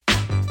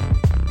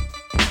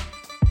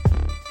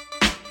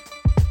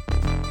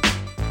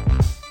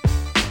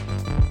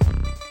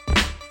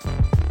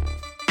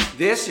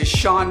This is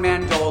Sean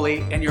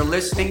Mandoli, and you're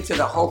listening to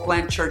the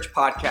Hopeland Church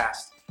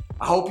Podcast.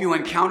 I hope you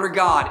encounter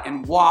God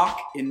and walk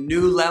in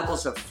new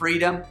levels of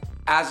freedom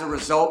as a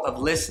result of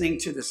listening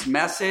to this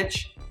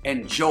message.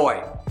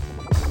 Enjoy.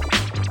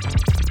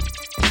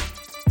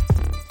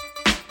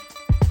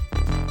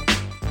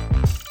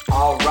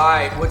 All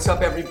right, what's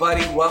up,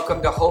 everybody?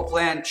 Welcome to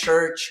Hopeland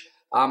Church.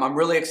 I'm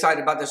really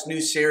excited about this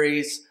new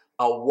series,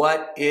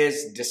 What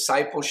is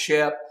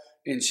Discipleship?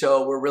 And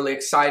so we're really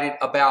excited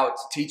about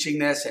teaching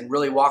this and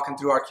really walking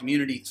through our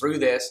community through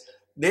this.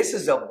 This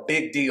is a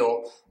big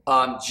deal.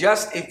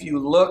 Just if you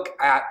look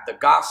at the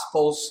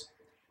Gospels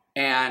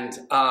and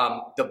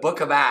the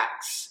book of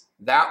Acts,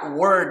 that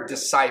word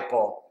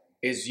disciple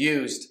is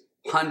used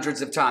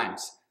hundreds of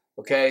times.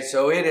 Okay,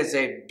 so it is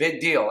a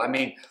big deal. I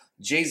mean,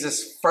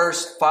 Jesus'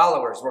 first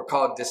followers were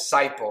called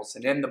disciples.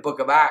 And in the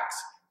book of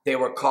Acts, they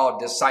were called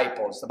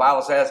disciples. The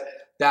Bible says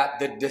that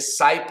the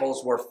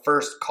disciples were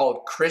first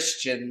called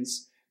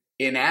Christians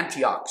in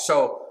Antioch.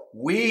 So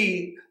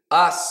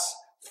us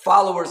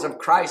followers of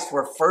Christ,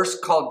 were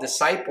first called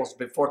disciples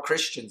before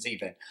Christians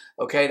even.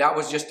 Okay, that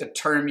was just a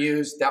term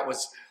used. That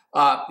was,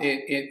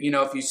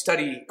 if you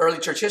study early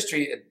church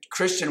history,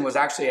 Christian was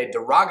actually a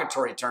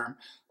derogatory term.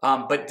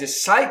 But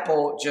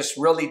disciple just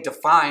really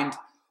defined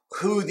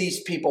who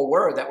these people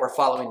were that were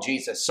following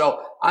Jesus.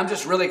 So I'm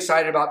just really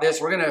excited about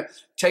this. We're going to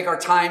take our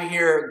time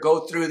here,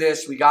 go through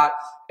this. We got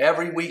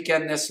every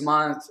weekend this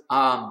month.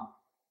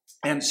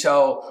 And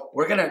so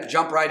we're going to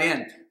jump right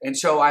in. And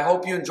so I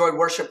hope you enjoyed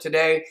worship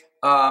today.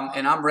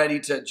 And I'm ready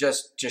to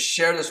just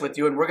share this with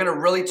you. And we're going to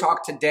really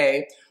talk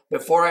today,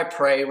 before I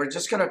pray, we're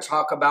just going to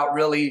talk about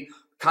really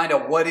kind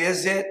of what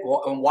is it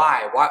and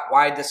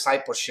why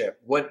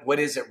discipleship? What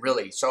is it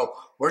really? So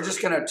we're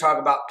just going to talk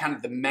about kind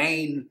of the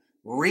main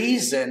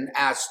reason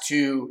as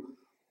to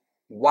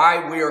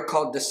why we are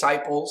called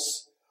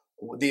disciples,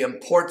 the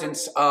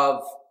importance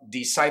of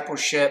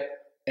discipleship,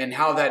 and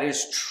how that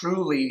is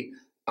truly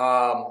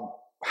how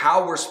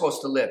we're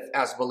supposed to live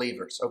as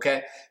believers.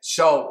 Okay,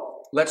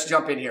 so let's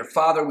jump in here.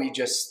 Father, we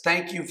just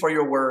thank you for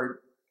your word.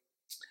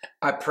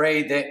 I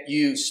pray that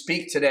you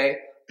speak today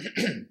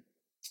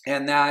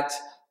and that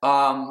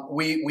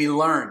we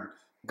learn.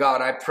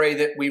 God, I pray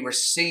that we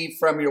receive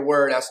from your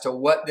word as to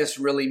what this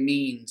really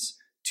means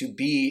to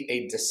be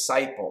a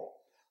disciple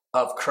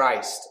of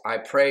Christ. I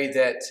pray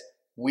that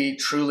we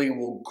truly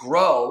will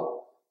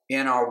grow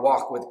in our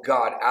walk with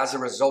God as a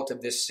result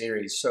of this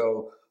series.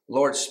 So,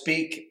 Lord,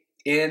 speak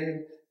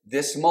in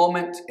this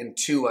moment and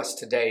to us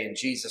today in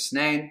Jesus'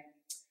 name.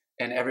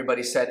 And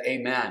everybody said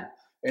amen.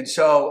 And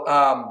so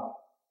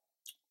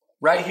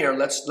right here,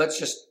 let's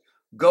just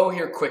go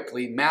here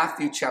quickly.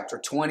 Matthew chapter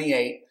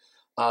 28,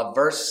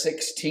 verse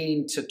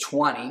 16 to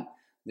 20.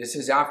 This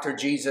is after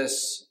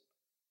Jesus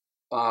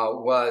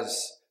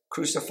was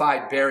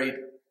crucified, buried,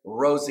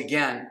 rose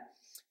again.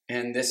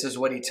 And this is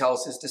what he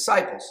tells his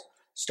disciples.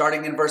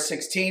 Starting in verse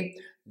 16,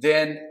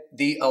 then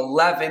the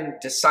 11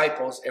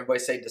 disciples, everybody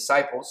say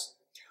disciples,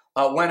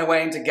 went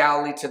away into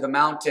Galilee to the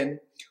mountain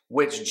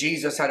which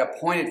Jesus had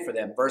appointed for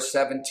them. Verse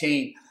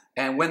 17,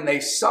 and when they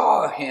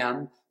saw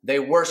him, they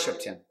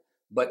worshiped him,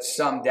 but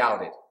some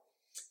doubted.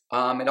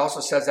 It also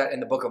says that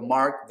in the book of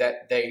Mark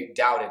that they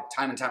doubted.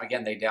 Time and time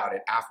again, they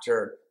doubted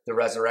after the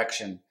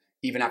resurrection.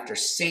 Even after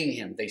seeing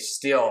him, they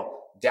still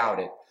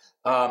doubted.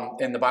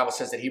 And the Bible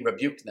says that he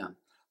rebuked them.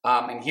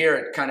 And here,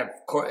 it kind of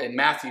in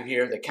Matthew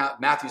here,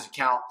 Matthew's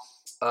account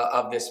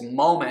of this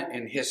moment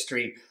in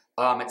history,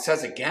 it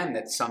says again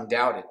that some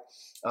doubted.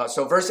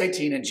 So verse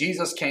 18, and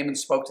Jesus came and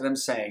spoke to them,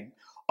 saying,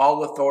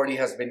 all authority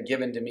has been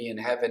given to me in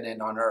heaven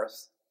and on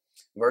earth.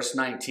 Verse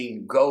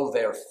 19, go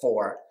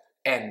therefore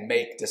and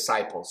make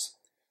disciples.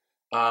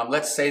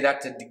 Let's say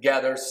that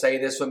together. Say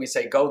this when we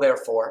say, go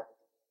therefore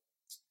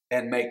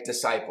and make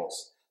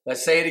disciples.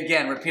 Let's say it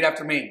again. Repeat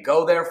after me.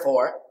 Go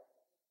therefore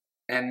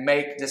and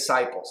make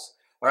disciples.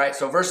 All right,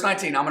 so verse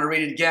 19, I'm going to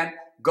read it again.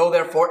 Go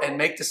therefore and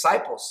make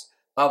disciples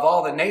of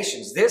all the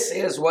nations. This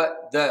is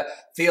what the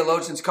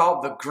theologians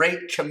call the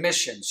Great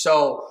Commission.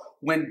 So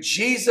when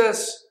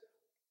Jesus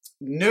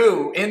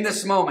knew in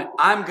this moment,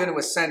 I'm going to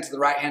ascend to the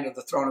right hand of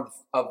the throne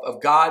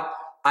of God.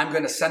 I'm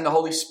going to send the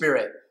Holy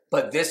Spirit.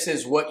 But this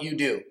is what you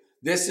do.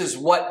 This is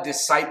what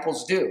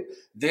disciples do.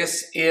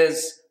 This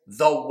is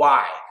the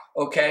why.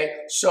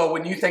 Okay, so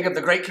when you think of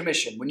the Great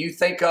Commission, when you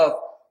think of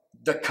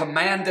the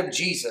command of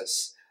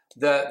Jesus,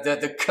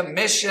 the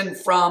commission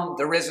from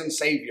the risen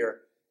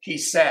Savior, he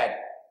said,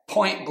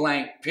 point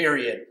blank,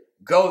 period,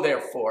 go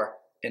therefore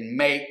and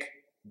make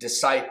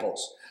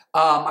disciples.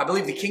 I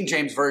believe the King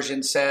James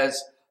Version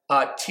says,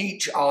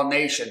 teach all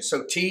nations.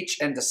 So teach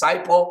and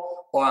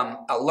disciple,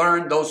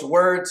 learn, those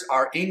words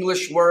are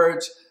English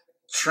words,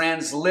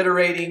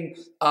 transliterating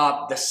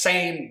the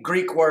same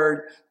Greek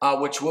word,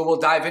 which we will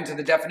dive into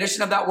the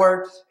definition of that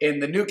word. In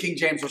the New King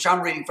James, which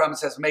I'm reading from, it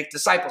says make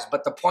disciples.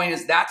 But the point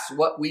is, that's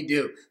what we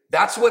do.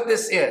 That's what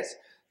this is.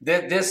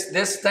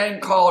 This thing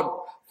called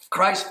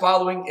Christ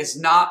following is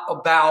not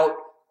about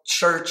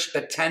church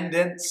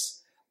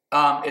attendance.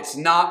 It's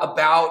not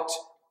about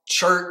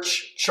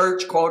church,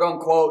 quote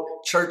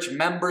unquote, church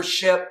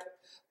membership.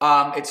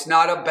 It's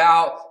not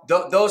about,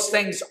 those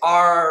things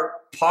are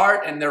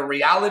part and they're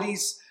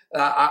realities.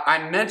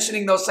 I'm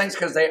mentioning those things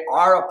because they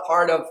are a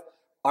part of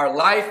our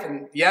life.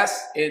 And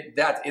yes,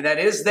 that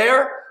is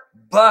there.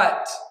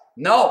 But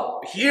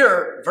no,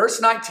 here, verse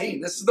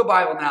 19, this is the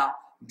Bible now.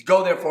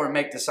 Go therefore and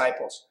make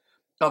disciples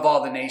of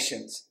all the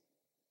nations.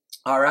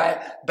 All right.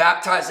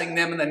 Baptizing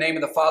them in the name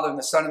of the Father and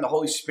the Son and the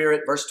Holy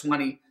Spirit. Verse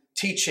 20,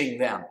 teaching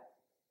them.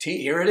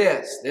 Here it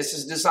is. This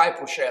is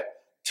discipleship.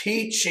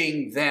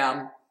 Teaching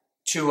them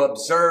to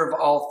observe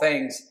all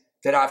things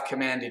that I've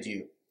commanded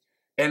you.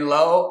 And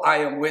lo, I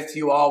am with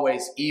you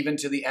always, even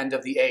to the end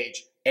of the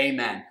age.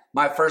 Amen.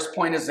 My first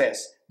point is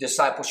this.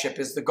 Discipleship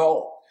is the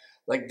goal.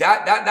 Like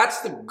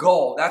that's the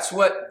goal. That's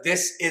what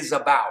this is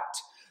about.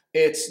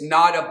 It's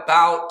not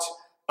about,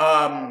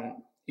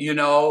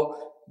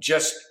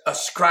 just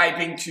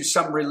ascribing to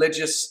some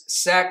religious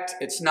sect.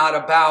 It's not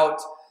about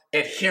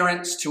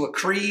adherence to a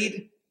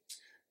creed.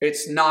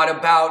 It's not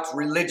about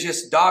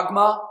religious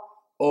dogma,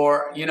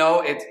 or,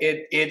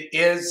 it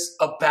is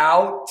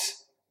about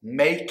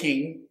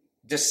making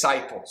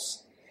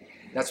disciples.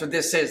 That's what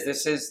this is.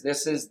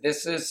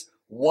 This is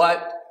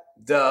what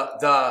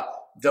the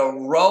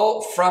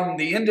role from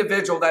the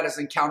individual that has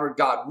encountered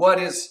God. What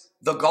is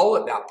the goal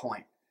at that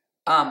point?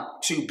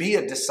 To be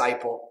a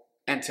disciple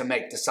and to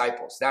make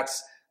disciples.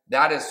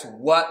 That is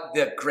what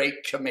the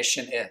Great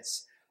Commission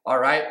is. All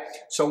right.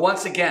 So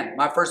once again,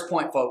 my first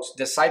point, folks,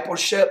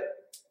 discipleship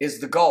is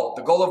the goal.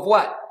 The goal of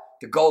what?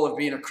 The goal of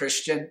being a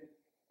Christian.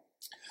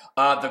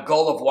 The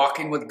goal of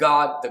walking with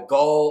God. The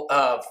goal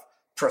of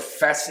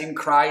professing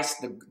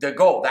Christ. The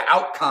goal, the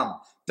outcome,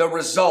 the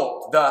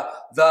result,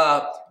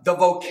 the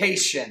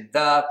vocation,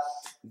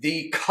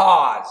 the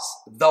cause,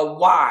 the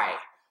why.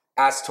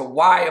 As to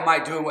why am I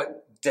doing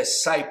what?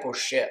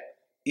 Discipleship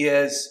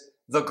is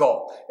the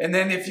goal. And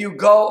then if you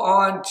go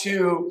on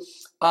to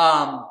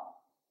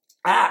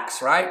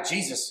Acts, right?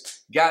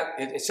 Jesus got,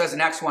 it says in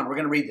Acts 1, we're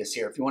going to read this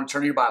here if you want to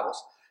turn to your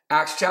Bibles.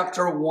 Acts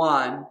chapter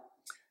 1,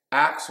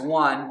 Acts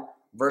 1,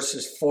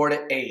 verses 4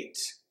 to 8.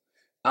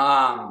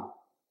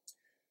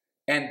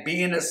 And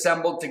being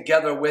assembled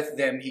together with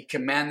them, he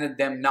commanded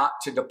them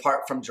not to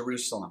depart from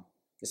Jerusalem.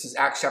 This is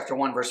Acts chapter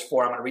 1, verse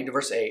 4. I'm going to read to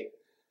verse 8.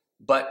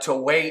 But to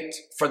wait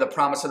for the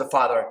promise of the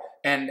Father.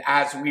 And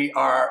as we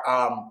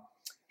are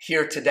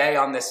here today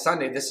on this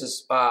Sunday, this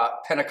is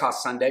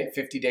Pentecost Sunday,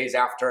 50 days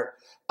after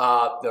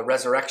the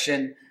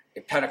resurrection.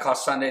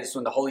 Pentecost Sunday is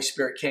when the Holy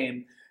Spirit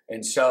came.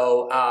 And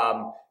so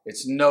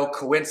it's no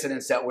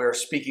coincidence that we're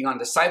speaking on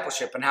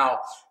discipleship and how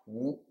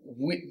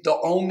the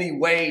only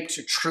way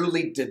to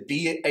truly to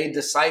be a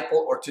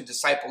disciple or to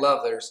disciple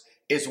others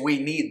is we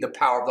need the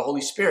power of the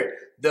Holy Spirit.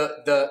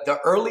 The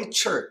early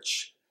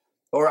church,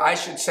 or I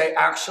should say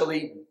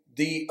actually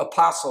the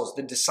apostles,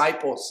 the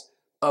disciples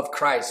of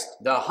Christ,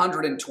 the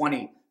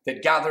 120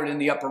 that gathered in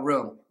the upper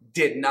room,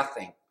 did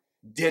nothing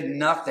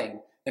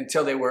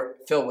until they were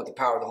filled with the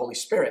power of the Holy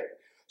Spirit.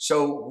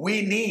 So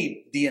we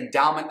need the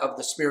endowment of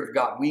the Spirit of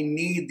God. We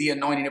need the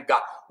anointing of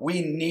God.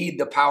 We need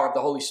the power of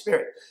the Holy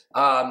Spirit.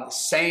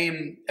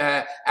 Same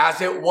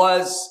as it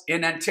was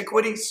in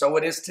antiquity, so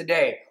it is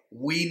today.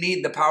 We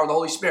need the power of the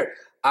Holy Spirit.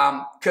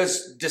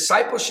 Because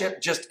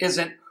discipleship just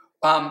isn't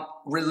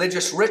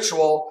religious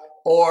ritual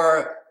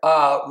or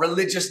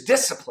religious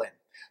discipline.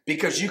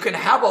 Because you can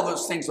have all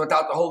those things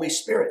without the Holy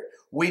Spirit.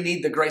 We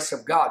need the grace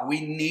of God.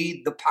 We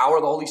need the power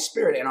of the Holy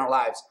Spirit in our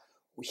lives.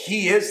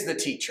 He is the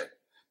teacher,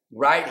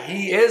 right?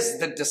 He is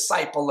the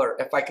discipler,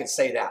 if I could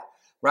say that,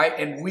 right?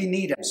 And we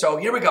need him. So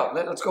here we go.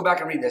 Let's go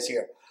back and read this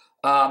here.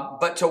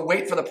 But to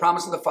wait for the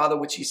promise of the Father,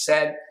 which he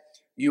said,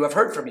 you have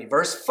heard from me.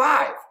 Verse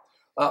 5,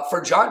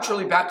 for John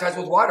truly baptized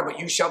with water, but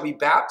you shall be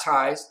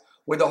baptized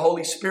with the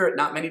Holy Spirit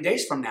not many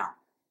days from now.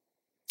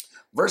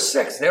 Verse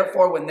 6,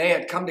 therefore, when they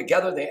had come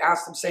together, they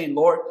asked him, saying,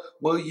 Lord,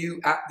 will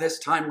you at this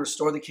time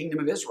restore the kingdom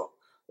of Israel?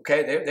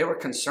 Okay, they were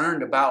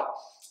concerned about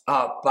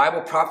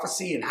Bible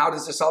prophecy and how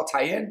does this all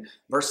tie in?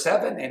 Verse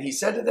 7, and he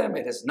said to them,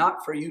 it is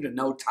not for you to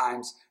know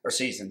times or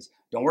seasons.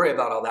 Don't worry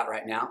about all that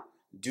right now.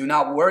 Do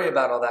not worry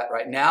about all that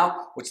right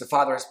now, which the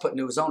Father has put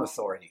into his own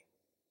authority.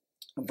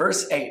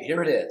 Verse 8,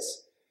 here it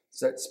is.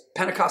 So it's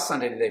Pentecost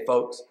Sunday today,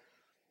 folks.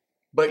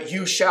 But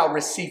you shall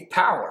receive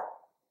power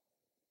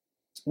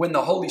when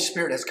the Holy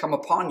Spirit has come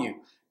upon you,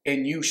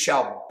 and you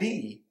shall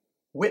be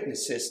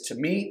witnesses to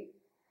me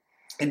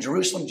in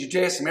Jerusalem,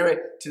 Judea, Samaria,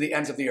 to the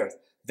ends of the earth.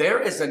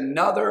 There is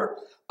another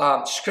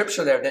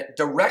scripture there that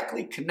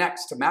directly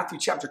connects to Matthew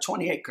chapter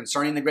 28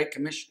 concerning the Great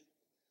Commission.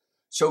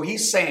 So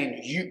he's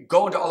saying, you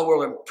go into all the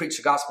world and preach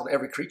the gospel to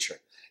every creature.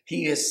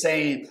 He is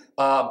saying,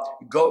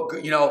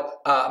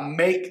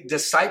 make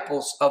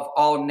disciples of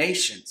all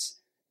nations.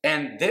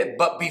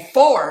 But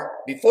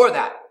before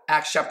that,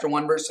 Acts chapter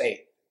 1, verse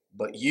 8,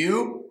 but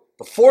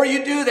before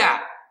you do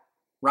that,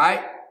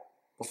 right?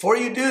 Before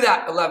you do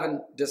that,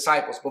 11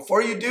 disciples,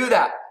 before you do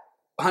that,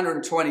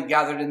 120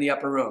 gathered in the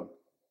upper room,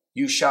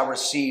 you shall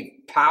receive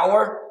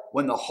power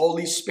when the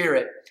Holy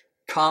Spirit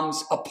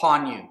comes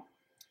upon you.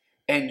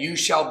 And you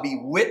shall be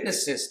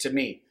witnesses to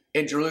me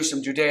in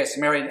Jerusalem, Judea,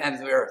 Samaria, and the end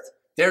of the earth.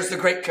 There's the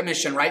Great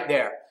Commission right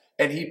there.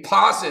 and he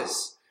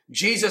pauses.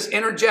 Jesus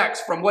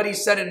interjects from what he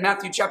said in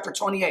Matthew chapter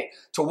 28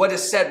 to what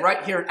is said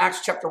right here in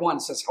Acts chapter 1.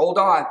 It says, hold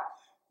on,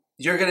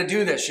 you're going to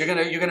do this. You're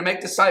going to make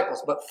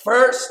disciples. But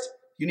first,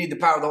 you need the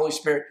power of the Holy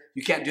Spirit.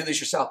 You can't do this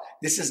yourself.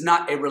 This is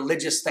not a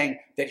religious thing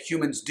that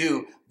humans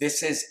do.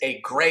 This is a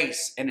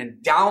grace, an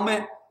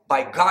endowment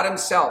by God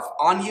himself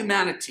on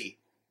humanity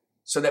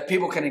so that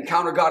people can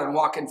encounter God and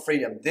walk in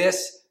freedom.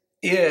 This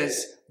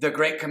is the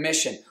Great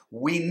Commission.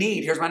 We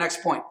need, here's my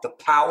next point, the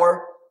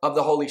power of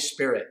the Holy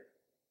Spirit.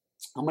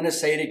 I'm going to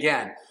say it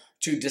again.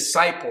 To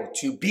disciple,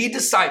 to be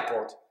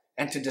discipled,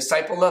 and to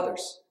disciple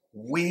others,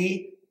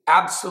 we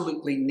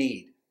absolutely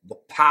need the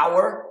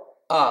power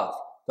of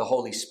the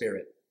Holy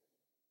Spirit.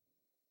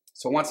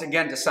 So once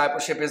again,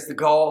 discipleship is the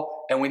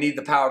goal, and we need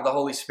the power of the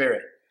Holy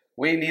Spirit.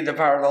 We need the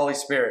power of the Holy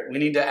Spirit. We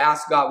need to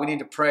ask God. We need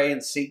to pray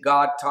and seek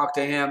God, talk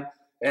to him,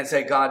 and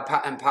say, God,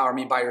 empower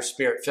me by your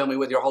Spirit. Fill me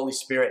with your Holy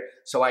Spirit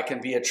so I can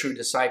be a true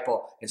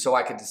disciple and so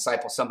I can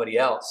disciple somebody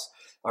else.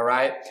 All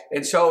right?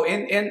 And so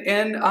in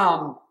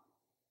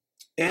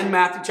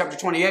Matthew chapter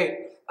 28,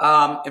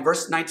 in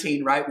verse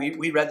 19, right,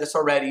 we read this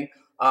already,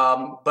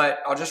 but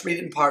I'll just read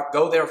it in part.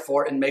 Go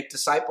therefore and make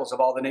disciples of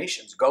all the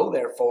nations. Go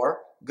therefore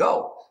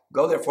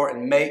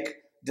and make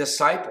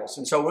disciples.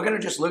 And so we're going to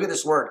just look at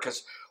this word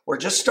because we're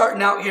just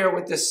starting out here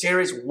with this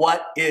series.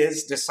 What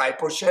is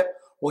discipleship?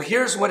 Well,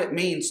 here's what it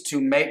means to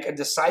make a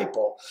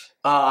disciple.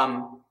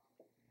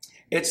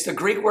 It's the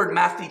Greek word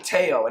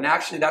matheteo, and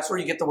actually that's where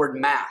you get the word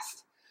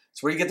math.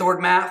 It's where you get the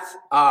word math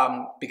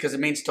because it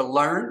means to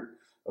learn.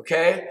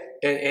 Okay,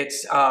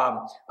 it's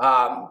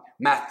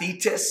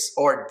mathetes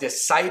or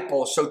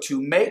disciple. So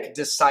to make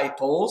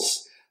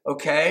disciples.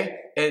 Okay,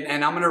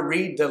 and I'm going to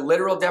read the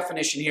literal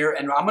definition here,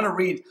 and I'm going to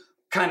read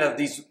kind of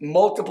these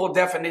multiple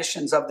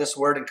definitions of this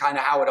word and kind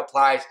of how it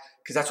applies,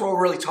 because that's what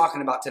we're really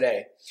talking about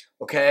today.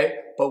 Okay,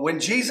 but when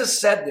Jesus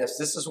said this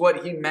is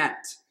what he meant.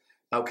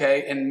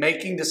 Okay, in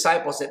making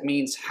disciples, it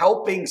means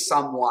helping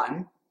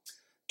someone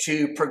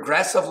to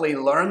progressively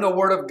learn the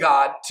Word of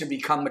God to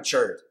become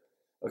matured.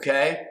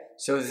 Okay,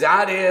 so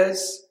that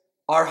is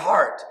our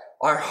heart.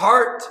 Our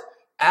heart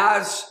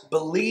as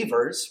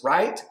believers,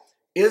 right,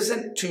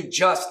 isn't to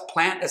just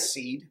plant a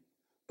seed,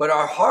 but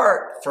our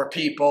heart for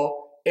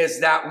people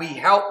is that we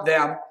help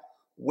them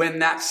when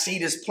that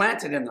seed is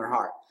planted in their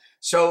heart.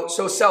 So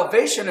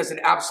salvation is an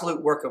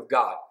absolute work of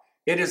God.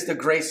 It is the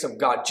grace of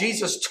God.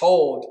 Jesus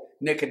told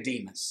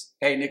Nicodemus,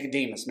 hey,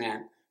 Nicodemus,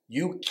 man,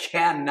 you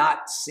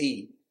cannot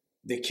see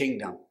the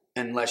kingdom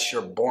unless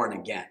you're born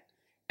again.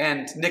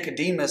 And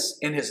Nicodemus,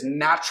 in his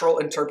natural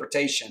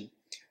interpretation,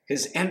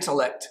 his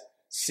intellect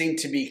seemed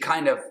to be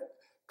kind of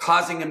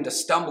causing him to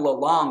stumble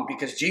along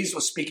because Jesus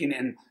was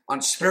speaking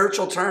on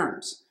spiritual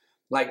terms.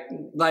 Like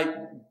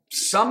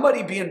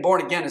somebody being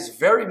born again is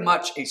very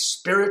much a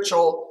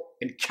spiritual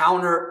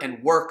encounter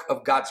and work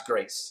of God's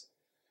grace.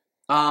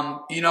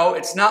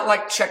 It's not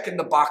like checking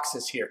the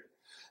boxes here.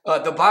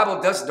 The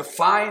Bible does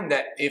define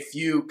that if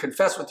you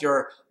confess with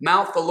your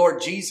mouth the Lord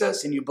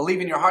Jesus and you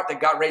believe in your heart that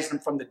God raised him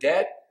from the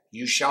dead,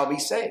 you shall be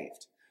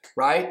saved,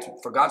 right?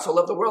 For God so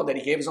loved the world that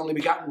he gave his only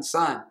begotten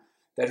Son,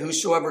 that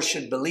whosoever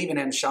should believe in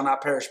him shall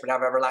not perish but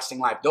have everlasting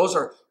life. Those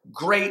are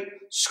great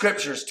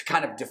scriptures to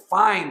kind of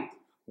define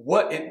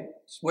what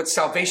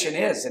salvation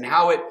is and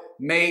how it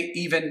may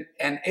even,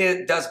 and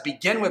it does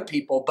begin with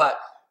people,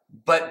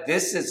 but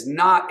this is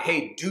not,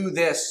 hey, do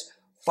this,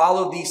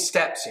 follow these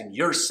steps and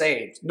you're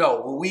saved.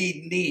 No,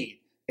 we need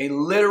a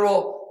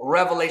literal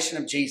revelation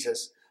of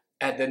Jesus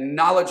and the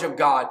knowledge of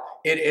God.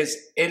 It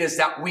is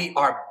that we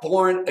are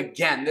born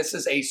again. This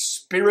is a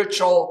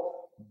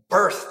spiritual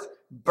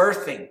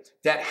birthing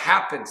that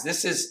happens.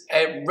 This is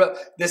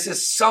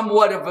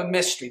somewhat of a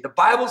mystery. The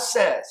Bible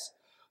says,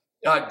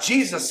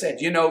 Jesus said,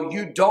 you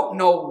don't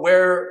know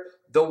where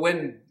the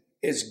wind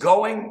is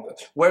going,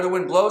 where the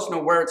wind blows,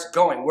 nor where it's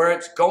going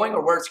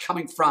or where it's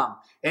coming from.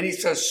 And he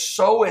says,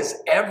 so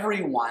is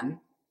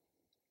everyone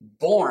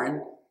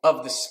born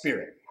of the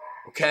Spirit.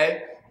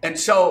 Okay? And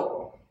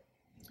so,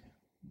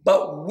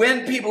 but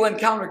when people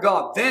encounter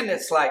God, then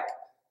it's like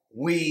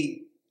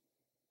we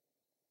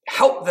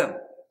help them,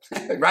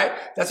 right?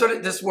 That's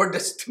what this word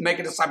to make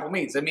a disciple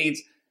means. It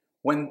means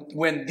when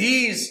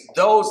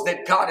those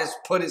that God has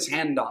put his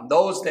hand on,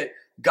 those that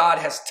God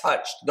has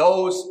touched,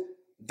 those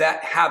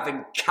that have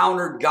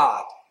encountered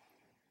God,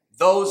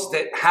 those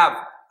that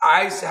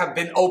eyes have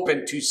been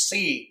opened to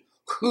see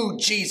who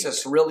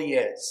Jesus really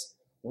is.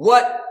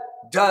 What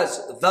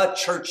does the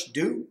church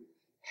do?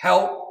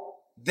 Help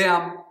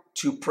them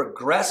to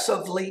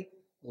progressively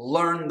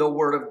learn the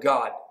Word of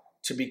God,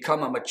 to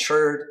become a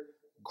matured,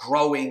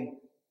 growing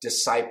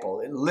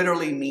disciple. It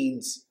literally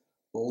means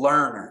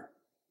learner,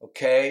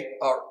 okay,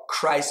 or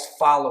Christ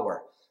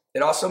follower.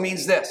 It also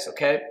means this,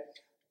 okay,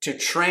 to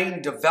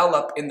train,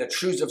 develop in the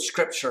truths of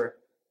Scripture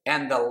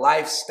and the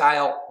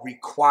lifestyle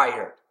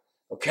required,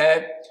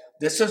 okay?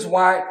 This is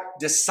why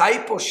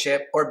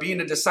discipleship or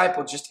being a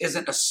disciple just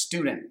isn't a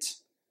student,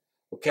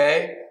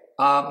 okay?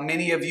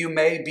 Many of you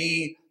may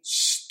be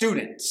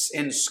students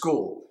in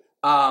school.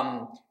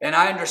 And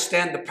I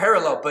understand the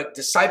parallel, but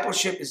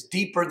discipleship is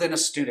deeper than a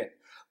student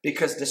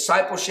because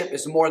discipleship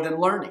is more than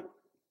learning.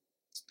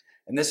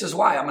 And this is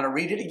why I'm going to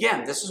read it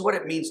again. This is what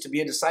it means to be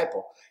a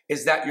disciple,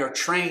 is that you're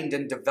trained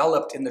and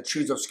developed in the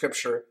truths of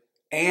Scripture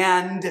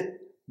and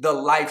the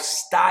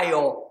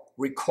lifestyle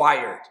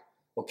required.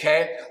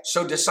 Okay?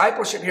 So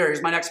discipleship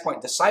here's my next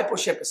point.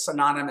 Discipleship is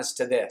synonymous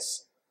to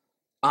this.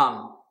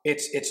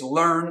 It's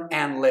learn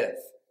and live.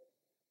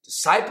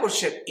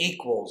 Discipleship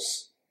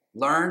equals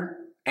learn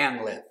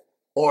and live.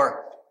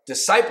 Or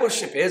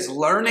discipleship is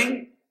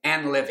learning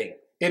and living.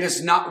 It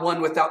is not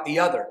one without the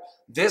other.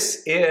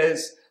 This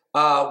is,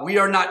 we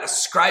are not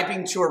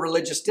ascribing to a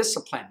religious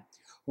discipline.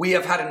 We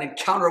have had an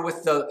encounter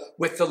with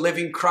the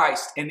living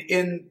Christ. And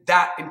in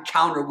that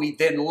encounter, we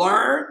then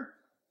learn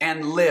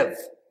and live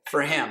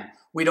for him.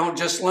 We don't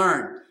just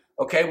learn.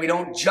 Okay? We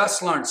don't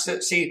just learn. So,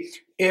 see,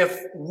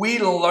 if we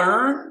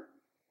learn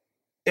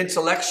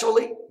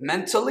intellectually,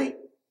 mentally,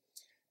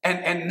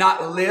 and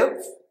not live,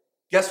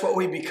 guess what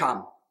we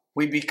become?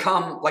 We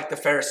become like the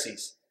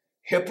Pharisees,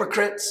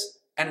 hypocrites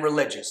and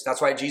religious.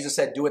 That's why Jesus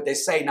said, do what they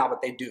say, not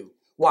what they do.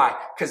 Why?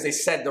 Because they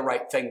said the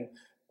right thing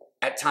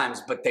at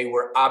times, but they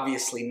were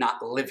obviously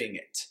not living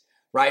it,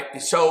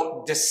 right?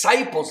 So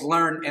disciples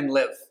learn and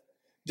live.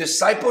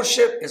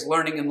 Discipleship is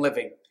learning and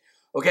living.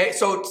 Okay,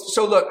 so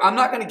look, I'm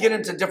not going to get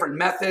into different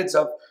methods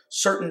of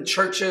certain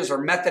churches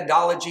or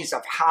methodologies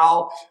of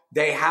how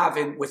they have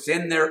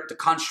within the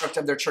construct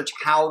of their church,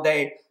 how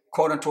they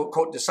quote unquote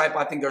quote disciple.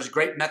 I think there's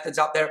great methods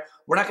out there.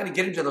 We're not going to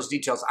get into those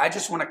details. I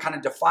just want to kind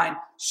of define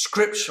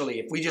scripturally.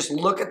 If we just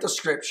look at the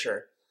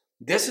scripture,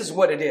 this is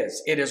what it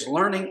is. It is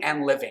learning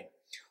and living.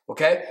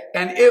 Okay,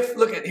 and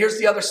here's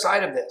the other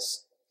side of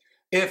this.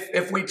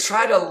 If we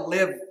try to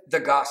live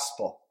the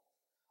gospel,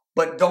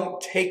 but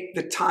don't take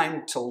the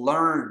time to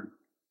learn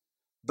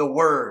the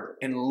word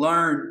and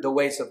learn the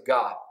ways of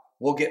God,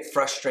 we'll get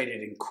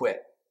frustrated and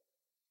quit.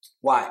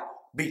 Why?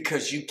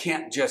 Because you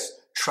can't just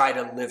try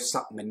to live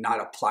something and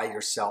not apply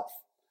yourself.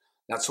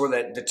 That's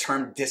where the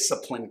term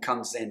discipline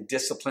comes in.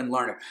 Discipline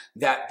learner.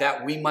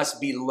 That we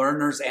must be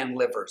learners and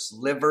livers.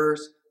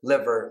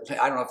 Liver.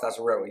 I don't know if that's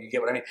a real word. You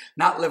get what I mean?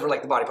 Not liver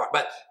like the body part,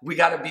 but we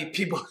got to be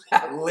people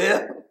that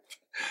live.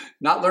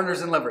 Not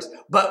learners and livers,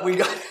 but we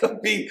got to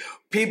be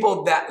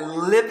people that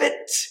live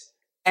it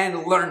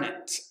and learn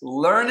it.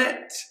 Learn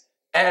it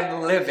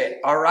and live it.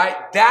 All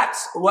right?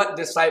 That's what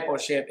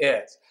discipleship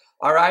is.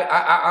 All right?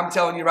 I'm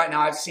telling you right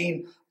now, I've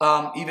seen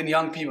even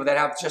young people that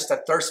have just a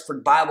thirst for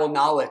Bible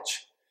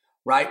knowledge,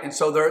 right? And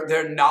so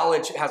their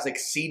knowledge has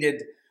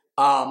exceeded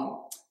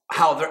how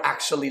they're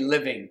actually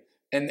living.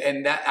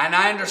 And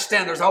I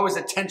understand there's always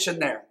a tension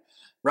there,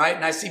 right?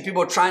 And I see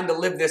people trying to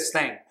live this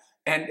thing.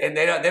 And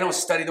they don't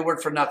study the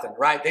word for nothing,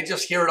 right? They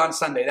just hear it on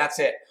Sunday. That's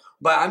it.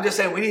 But I'm just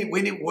saying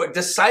we need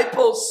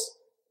disciples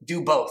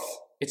do both.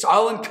 It's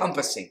all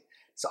encompassing.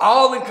 It's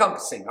all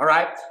encompassing. All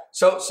right.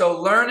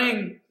 So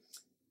learning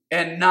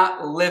and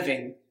not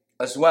living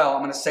as well. I'm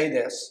going to say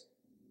this.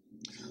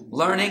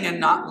 Learning and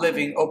not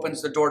living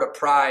opens the door to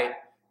pride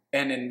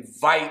and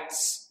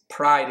invites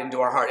pride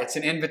into our heart. It's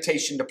an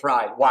invitation to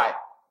pride. Why?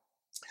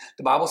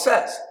 The Bible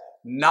says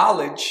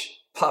knowledge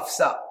puffs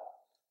up,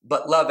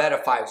 but love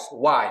edifies.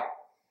 Why?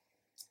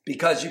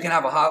 Because you can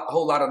have a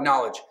whole lot of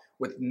knowledge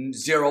with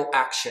zero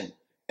action,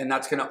 and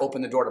that's going to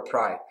open the door to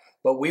pride.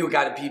 But we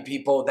got to be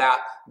people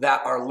that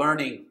are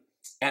learning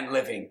and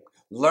living,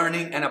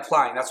 learning and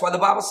applying. That's why the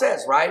Bible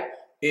says, right?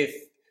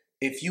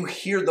 If you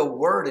hear the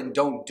word and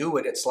don't do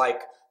it, it's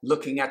like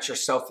looking at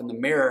yourself in the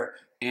mirror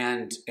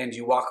and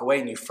you walk away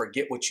and you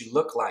forget what you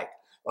look like.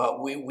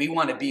 We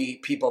want to be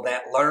people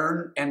that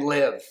learn and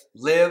live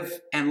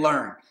and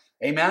learn.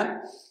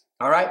 Amen?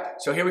 All right,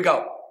 so here we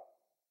go.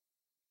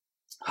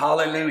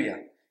 Hallelujah.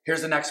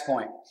 Here's the next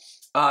point.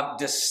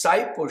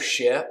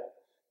 Discipleship,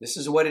 this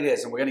is what it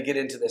is, and we're going to get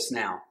into this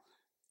now,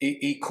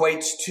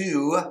 equates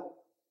to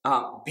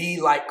be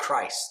like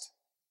Christ.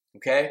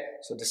 Okay?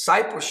 So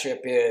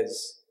discipleship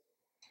is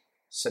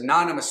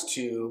synonymous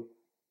to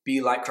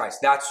be like Christ.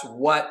 That's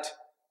what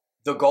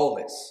the goal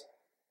is.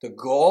 The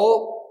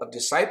goal of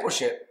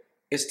discipleship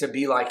is to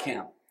be like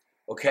him.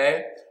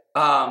 Okay?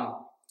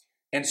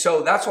 And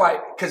so that's why,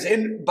 because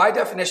by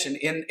definition,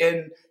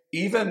 in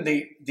even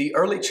the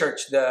early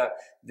church,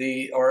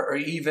 or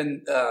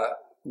even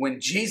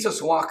when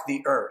Jesus walked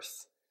the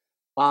earth,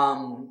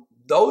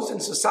 those in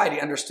society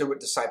understood what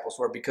disciples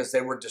were because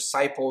they were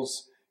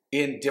disciples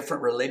in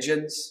different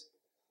religions.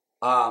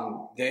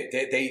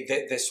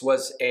 This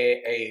was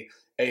a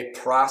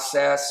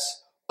process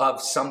of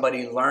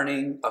somebody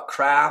learning a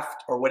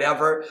craft or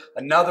whatever.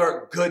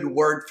 Another good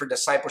word for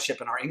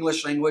discipleship in our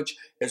English language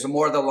is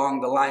more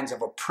along the lines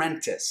of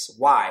apprentice.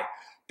 Why?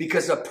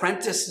 Because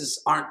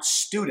apprentices aren't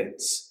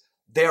students.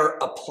 They're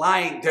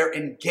applying, they're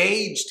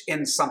engaged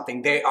in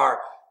something. They are,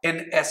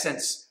 in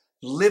essence,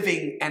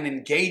 living and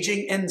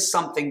engaging in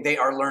something they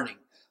are learning.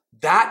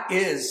 That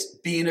is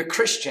being a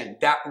Christian,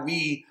 that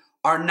we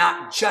are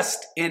not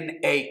just in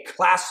a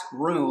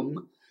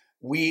classroom.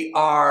 We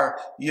are,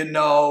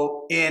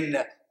 in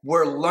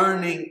we're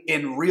learning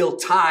in real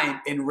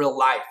time, in real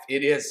life.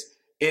 It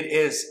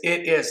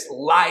is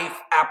life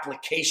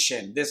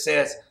application. This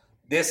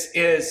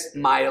is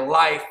my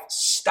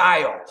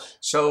lifestyle.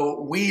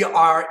 So we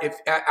are,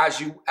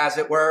 as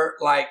it were,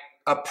 like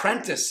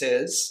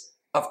apprentices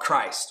of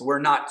Christ. We're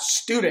not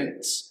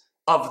students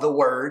of the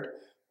word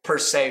per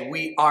se.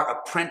 We are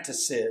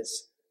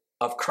apprentices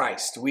of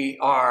Christ. We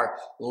are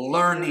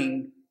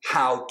learning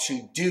how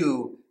to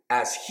do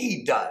as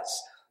he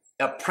does.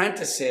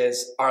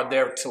 Apprentices are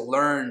there to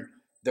learn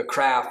the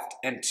craft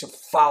and to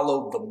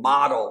follow the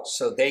model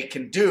so they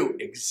can do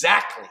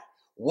exactly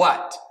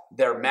what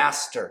their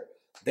master,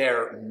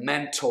 their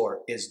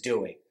mentor is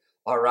doing.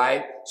 All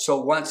right. So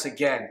once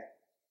again,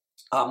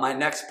 my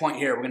next point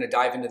here, we're going to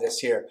dive into this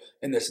here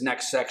in this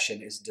next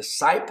section, is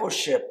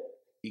discipleship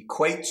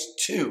equates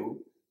to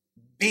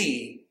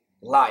be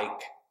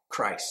like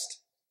Christ.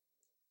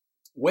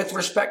 With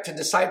respect to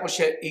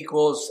discipleship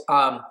equals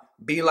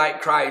be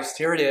like Christ,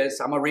 here it is.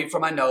 I'm going to read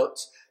from my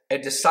notes. A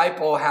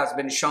disciple has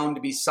been shown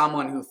to be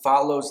someone who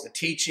follows the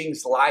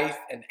teachings, life,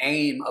 and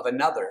aim of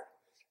another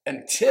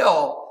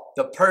until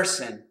the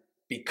person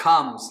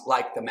becomes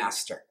like the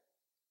master.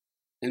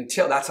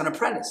 That's an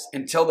apprentice.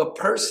 Until the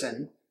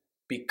person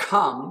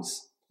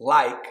becomes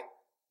like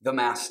the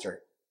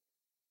master.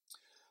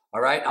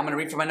 All right, I'm going to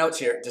read from my notes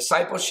here.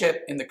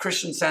 Discipleship in the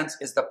Christian sense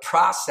is the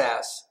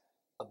process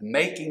of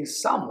making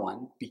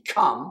someone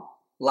become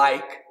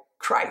like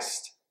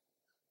Christ.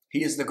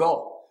 He is the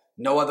goal.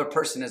 No other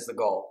person is the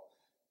goal,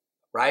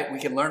 right? We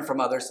can learn from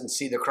others and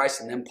see the Christ.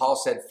 And then Paul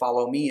said,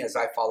 follow me as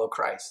I follow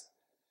Christ,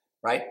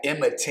 right?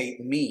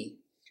 Imitate me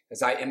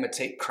as I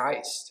imitate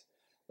Christ,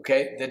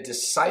 okay? The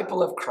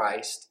disciple of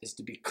Christ is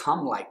to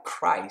become like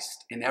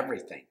Christ in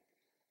everything.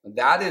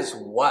 That is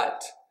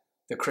what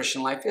the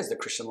Christian life is. The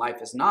Christian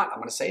life is not, I'm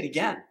going to say it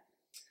again,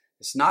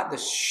 it's not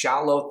this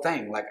shallow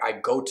thing like I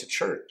go to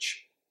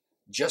church.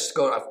 Just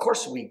go. Of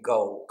course we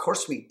go. Of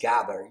course we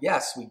gather.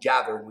 Yes, we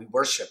gather and we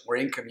worship. We're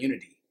in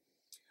community.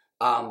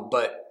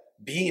 But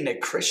being a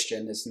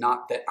Christian is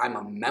not that I'm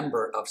a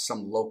member of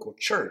some local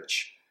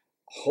church.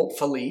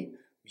 Hopefully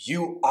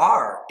you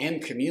are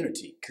in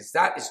community, because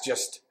that is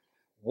just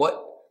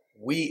what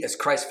we as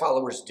Christ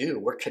followers do.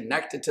 We're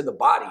connected to the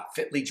body,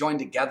 fitly joined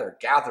together,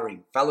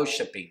 gathering,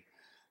 fellowshipping,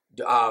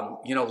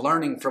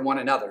 learning from one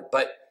another.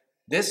 But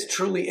this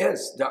truly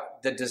is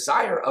the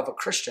desire of a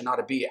Christian ought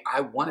to be,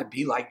 I want to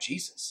be like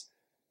Jesus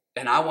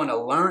and I want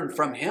to learn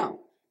from him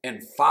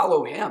and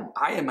follow him.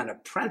 I am an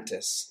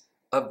apprentice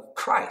of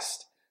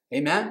Christ.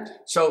 Amen.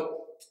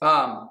 So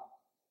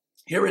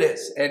here it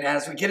is. And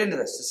as we get into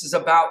this is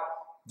about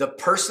the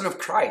person of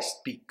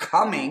Christ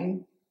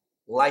becoming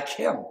like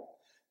him.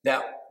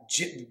 That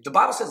the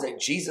Bible says that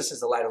Jesus is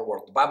the light of the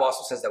world. The Bible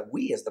also says that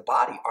we as the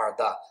body are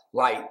the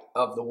light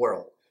of the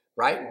world,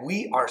 right?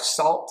 We are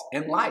salt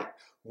and light.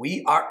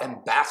 We are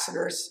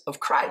ambassadors of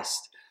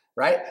Christ,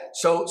 right?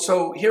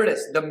 So here it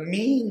is. The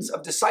means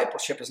of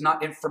discipleship is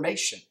not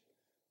information,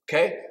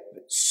 okay?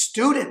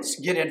 Students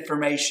get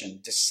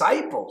information.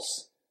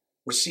 Disciples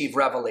receive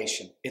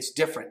revelation. It's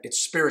different. It's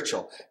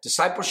spiritual.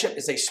 Discipleship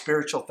is a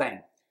spiritual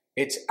thing.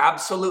 It's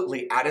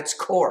absolutely, at its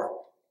core,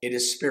 it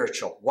is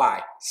spiritual.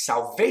 Why?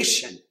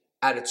 Salvation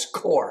at its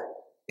core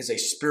is a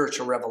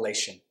spiritual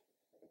revelation.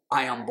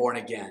 I am born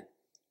again.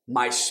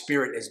 My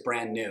spirit is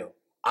brand new.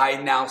 I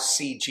now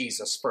see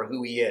Jesus for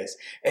who he is.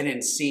 And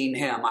in seeing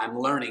him, I'm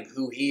learning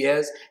who he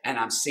is, and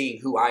I'm seeing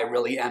who I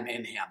really am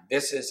in him.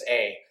 This is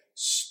a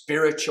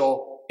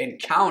spiritual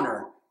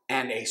encounter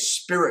and a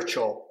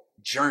spiritual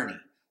journey.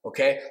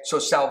 Okay? So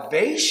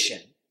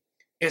salvation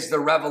is the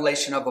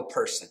revelation of a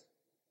person,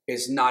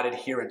 is not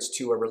adherence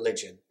to a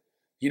religion.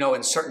 You know,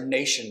 in certain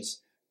nations,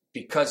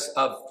 because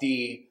of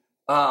the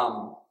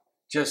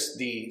just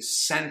the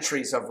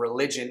centuries of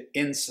religion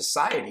in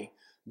society,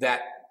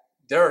 that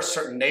there are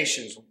certain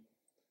nations,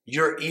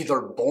 you're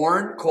either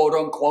born, quote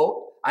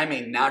unquote, I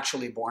mean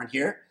naturally born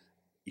here,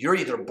 you're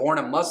either born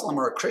a Muslim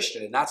or a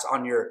Christian, and that's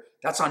on your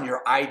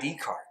ID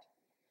card,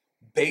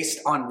 based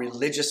on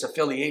religious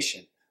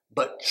affiliation.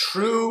 But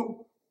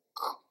true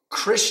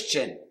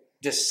Christian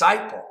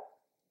disciple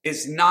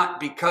is not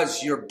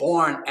because you're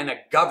born and a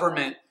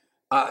government,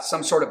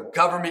 some sort of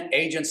government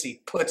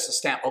agency puts a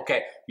stamp.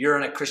 Okay, you're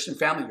in a Christian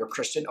family, you're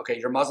Christian. Okay,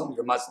 you're Muslim,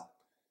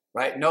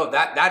 right? No,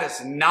 that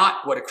is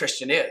not what a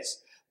Christian is.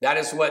 That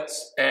is what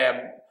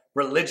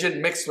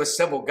religion mixed with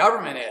civil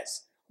government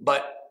is.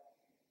 But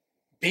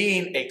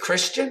being a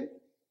Christian,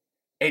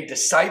 a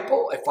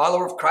disciple, a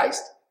follower of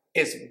Christ,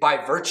 is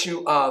by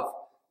virtue of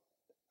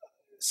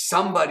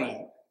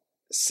somebody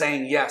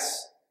saying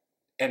yes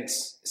and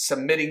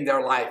submitting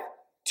their life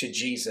to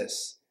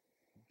Jesus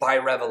by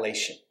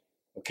revelation.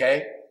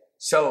 Okay?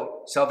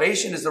 So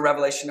salvation is the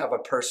revelation of a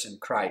person,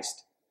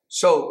 Christ.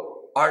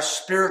 So our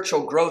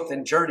spiritual growth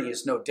and journey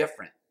is no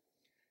different.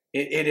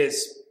 It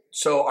is,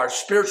 so our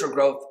spiritual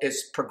growth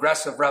is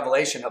progressive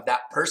revelation of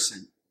that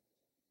person.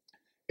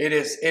 It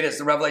is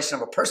the revelation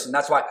of a person.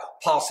 That's why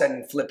Paul said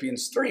in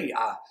Philippians 3,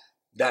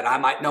 that I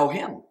might know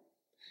him.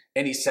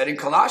 And he said in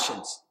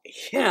Colossians,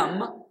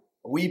 him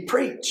we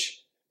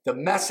preach. The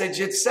message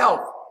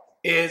itself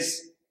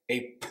is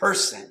a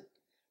person,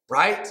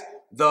 right?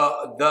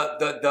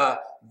 The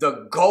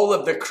goal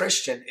of the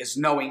Christian is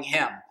knowing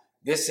him.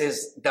 This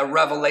is the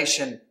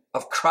revelation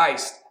of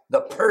Christ,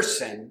 the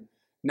person,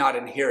 not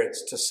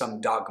adherence to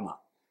some dogma.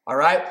 All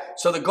right?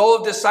 So the goal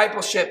of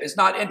discipleship is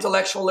not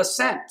intellectual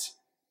assent.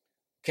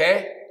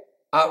 Okay?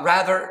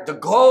 Rather, the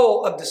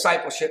goal of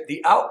discipleship,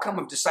 the outcome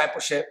of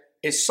discipleship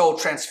is soul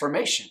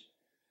transformation.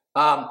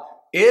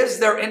 Is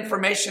there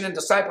information in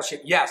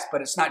discipleship? Yes,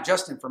 but it's not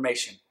just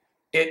information.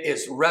 It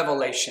is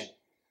revelation.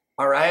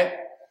 All right?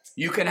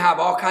 You can have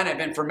all kind of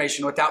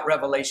information without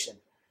revelation.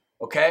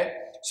 Okay?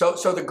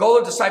 So the goal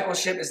of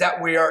discipleship is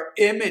that we are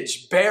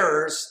image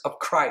bearers of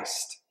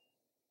Christ.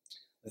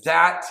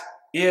 That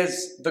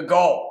is the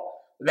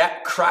goal.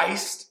 That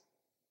Christ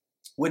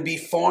would be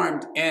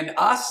formed in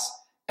us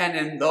and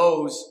in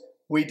those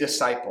we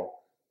disciple.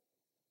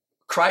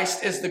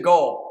 Christ is the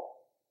goal.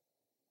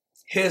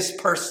 His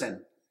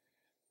person,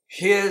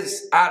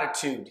 his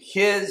attitude,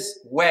 his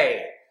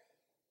way,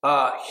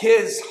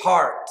 his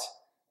heart,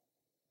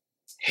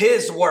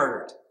 his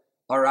word.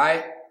 All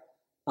right?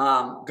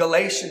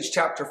 Galatians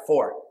chapter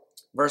 4,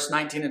 verse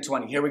 19 and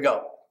 20. Here we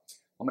go.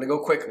 I'm going to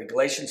go quickly.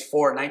 Galatians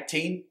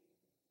 4:19.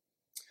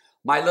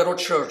 My little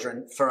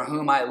children, for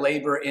whom I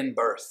labor in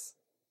birth.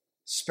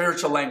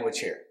 Spiritual language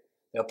here.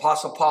 The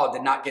Apostle Paul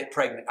did not get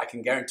pregnant. I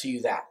can guarantee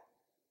you that.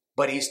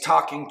 But he's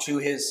talking to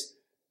his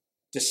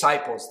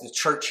disciples, the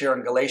church here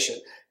in Galatia.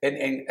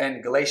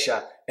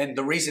 And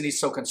the reason he's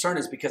so concerned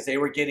is because they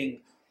were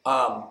getting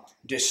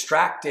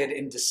distracted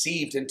and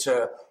deceived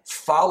into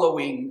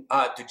following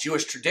the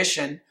Jewish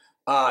tradition,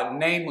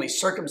 namely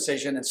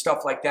circumcision and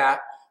stuff like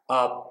that,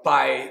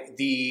 by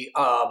the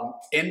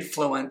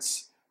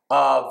influence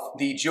of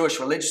the Jewish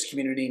religious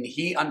community. And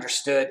he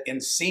understood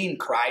in seeing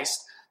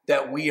Christ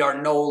that we are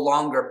no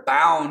longer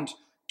bound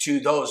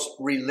to those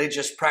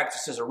religious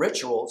practices or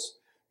rituals,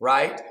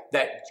 right?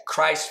 That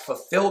Christ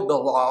fulfilled the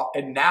law,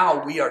 and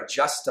now we are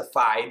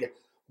justified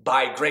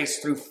by grace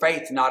through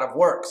faith, not of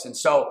works. And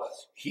so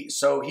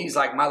he's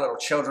like, my little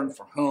children,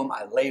 for whom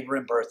I labor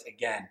in birth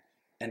again,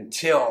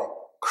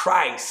 until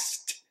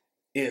Christ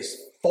is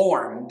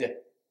formed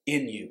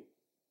in you.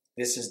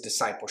 This is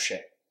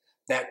discipleship.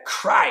 That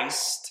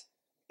Christ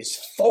is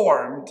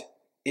formed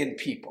in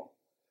people.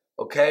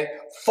 Okay?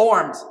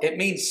 Formed, it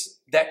means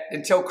that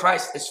until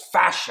Christ is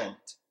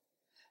fashioned,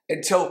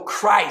 until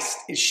Christ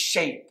is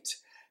shaped,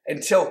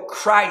 until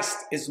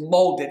Christ is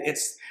molded.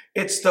 It's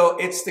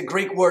the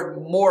Greek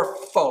word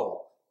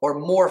morpho or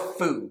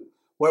morpho,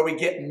 where we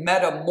get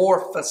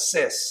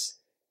metamorphosis.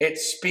 It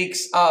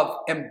speaks of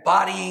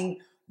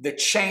embodying the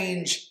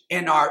change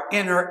in our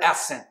inner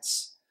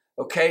essence.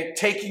 Okay?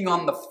 Taking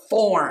on the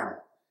form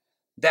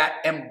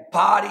that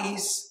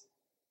embodies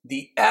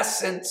the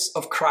essence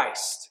of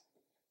Christ,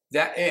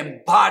 that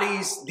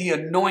embodies the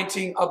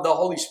anointing of the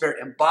Holy Spirit,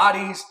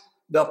 embodies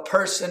the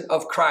person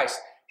of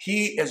Christ.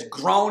 He is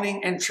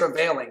groaning and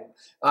travailing.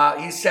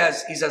 He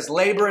says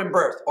labor and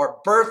birth, or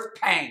birth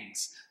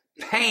pangs,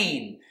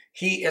 pain.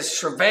 He is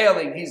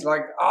travailing. He's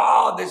like,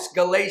 oh, this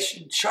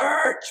Galatian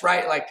church,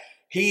 right? Like,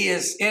 he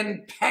is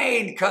in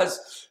pain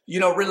because,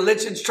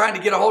 religion's trying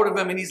to get a hold of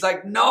him. And he's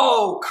like,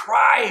 no,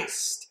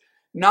 Christ.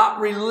 Not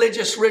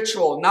religious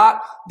ritual,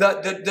 not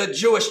the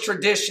Jewish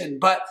tradition,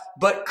 but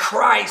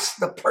Christ,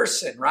 the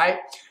person, right?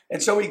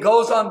 And so he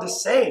goes on to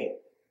say,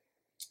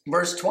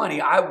 verse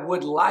 20, I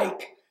would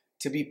like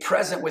to be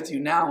present with you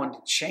now and to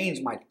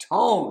change my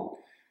tone.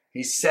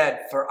 He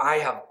said, for I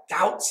have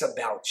doubts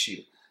about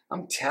you.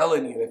 I'm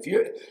telling you, if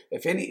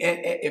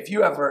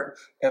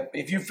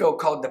you feel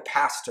called to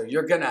pastor,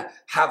 you're going to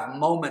have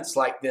moments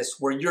like this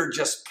where you're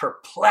just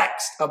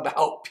perplexed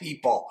about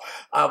people,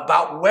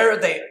 about where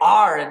they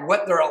are and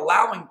what they're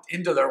allowing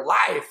into their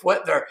life,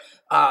 whether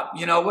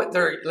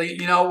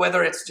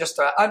it's just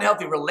an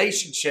unhealthy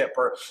relationship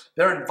or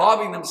they're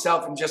involving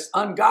themselves in just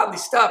ungodly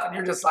stuff. And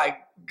you're just like,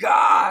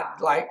 God,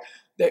 like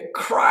that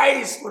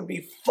Christ would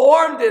be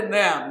formed in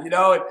them,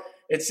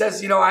 It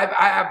says, I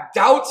have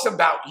doubts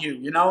about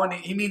you, and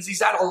he means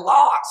he's at a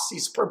loss.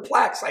 He's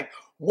perplexed. Like,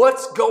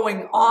 what's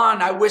going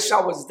on? I wish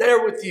I was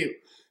there with you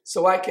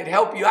so I could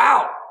help you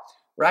out,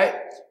 right?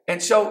 And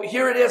so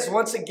here it is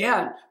once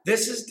again.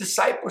 This is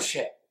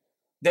discipleship,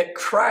 that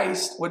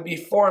Christ would be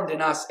formed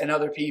in us and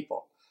other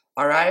people,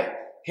 all right?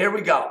 Here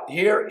we go.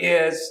 Here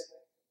is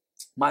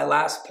my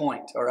last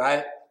point, all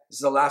right? This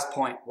is the last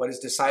point. What is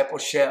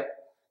discipleship?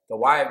 The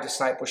why of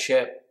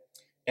discipleship.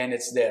 And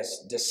it's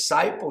this.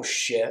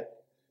 Discipleship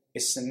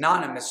is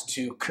synonymous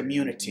to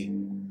community,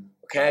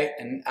 okay?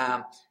 And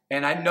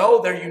I know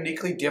they're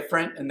uniquely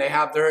different, and they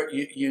have their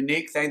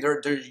unique thing.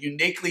 They're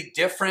uniquely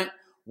different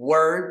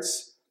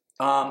words.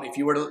 If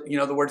you were to,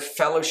 the word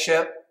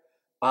fellowship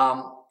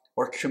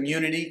or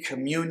community,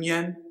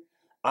 communion,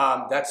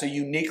 that's a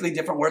uniquely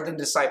different word than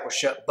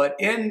discipleship. But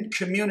in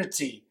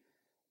community,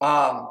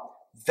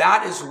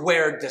 that is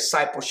where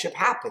discipleship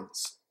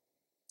happens.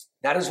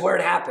 That is where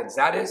it happens.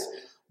 That is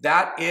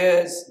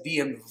the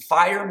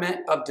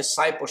environment of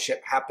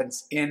discipleship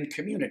happens in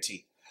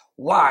community.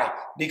 Why?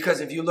 Because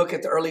if you look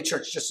at the early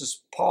church, just as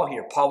Paul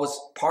here, Paul was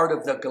part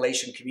of the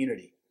Galatian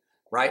community,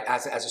 right?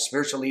 As a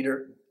spiritual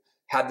leader,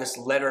 had this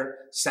letter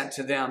sent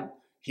to them.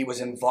 He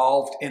was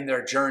involved in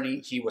their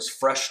journey. He was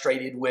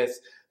frustrated with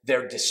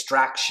their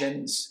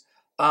distractions.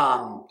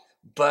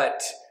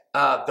 But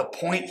the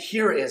point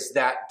here is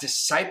that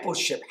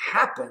discipleship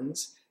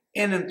happens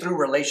in and through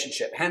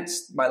relationship.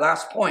 Hence, my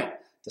last point: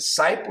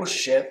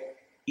 discipleship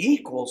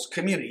equals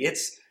community.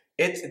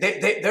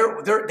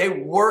 They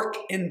work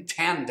in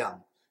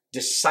tandem.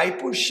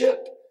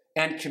 Discipleship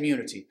and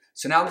community.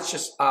 So now let's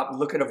just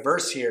look at a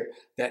verse here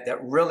that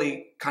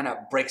really kind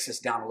of breaks this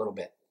down a little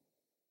bit.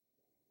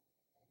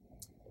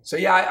 So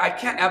yeah, I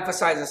can't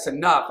emphasize this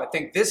enough. I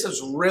think this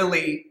is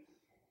really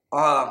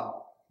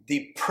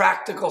the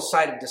practical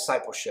side of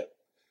discipleship.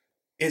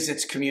 Is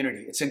its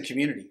community. It's in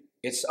community.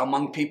 It's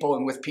among people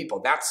and with people.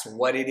 That's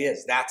what it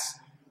is. That's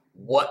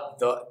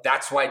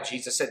why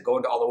Jesus said, "Go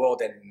into all the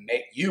world and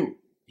make you."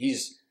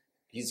 He's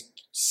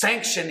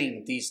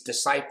sanctioning these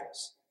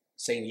disciples,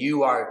 saying,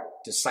 "You are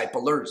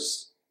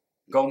disciplers.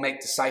 Go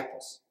make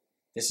disciples."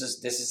 This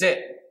is it.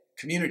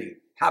 Community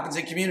happens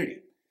in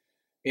community.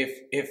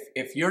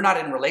 If you're not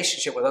in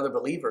relationship with other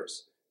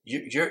believers,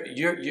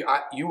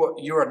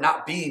 you are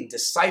not being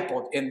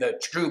discipled in the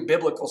true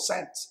biblical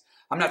sense.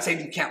 I'm not saying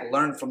you can't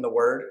learn from the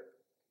word,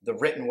 the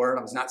written word.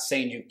 I'm not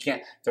saying you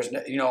can't.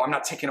 I'm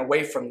not taking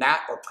away from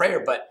that or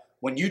prayer. But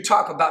when you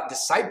talk about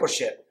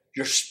discipleship,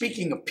 you're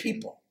speaking of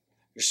people.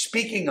 You're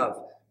speaking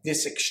of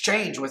this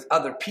exchange with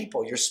other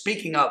people. You're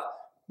speaking of,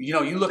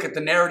 you look at the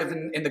narrative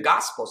in the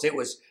Gospels. It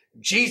was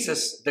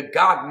Jesus, the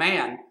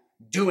God-man,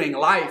 doing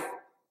life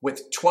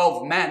with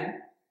 12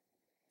 men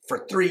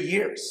for 3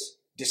 years.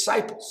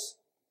 Disciples,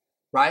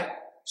 right?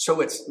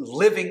 So it's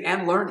living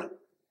and learning.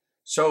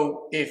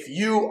 So if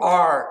you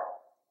are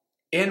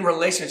in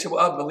relationship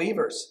with other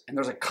believers, and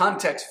there's a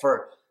context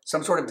for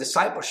some sort of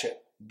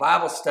discipleship,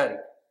 Bible study,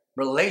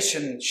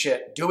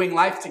 relationship, doing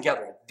life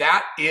together,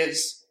 that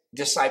is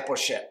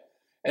discipleship.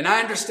 And I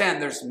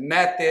understand there's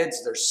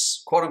methods,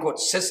 there's quote unquote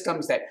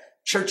systems that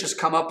churches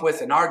come up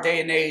with in our day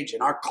and age,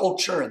 in our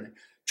culture, and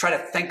try to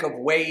think of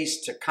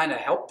ways to kind of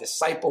help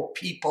disciple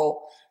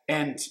people,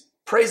 and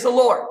praise the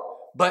Lord.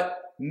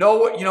 But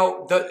no,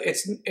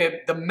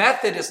 the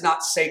method is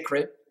not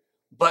sacred,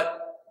 but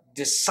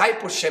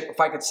discipleship, if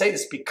I could say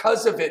this,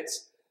 because of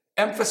its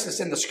emphasis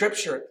in the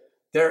scripture,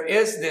 there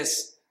is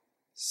this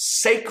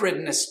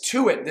sacredness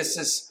to it.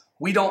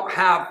 We don't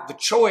have the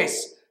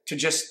choice to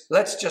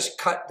let's just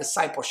cut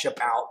discipleship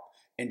out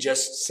and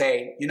just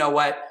say, you know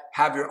what,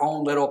 have your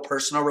own little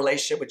personal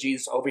relationship with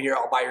Jesus over here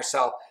all by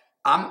yourself.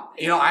 I'm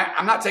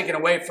not taking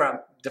away from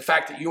the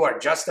fact that you are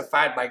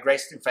justified by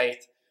grace through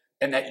faith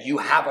and that you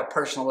have a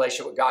personal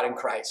relationship with God in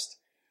Christ.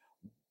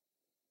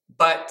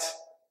 But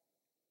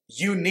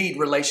you need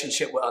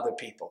relationship with other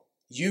people.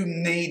 You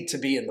need to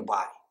be in the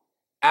body.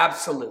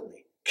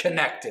 Absolutely.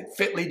 Connected,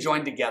 fitly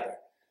joined together.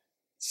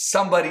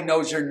 Somebody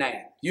knows your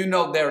name. You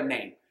know their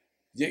name.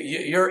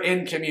 You're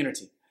in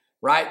community,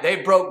 right? They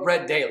broke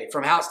bread daily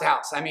from house to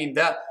house. I mean,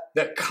 the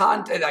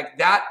content, like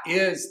that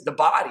is the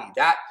body.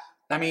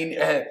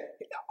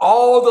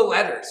 All the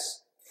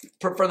letters,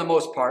 for the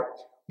most part,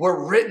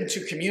 were written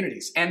to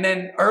communities. And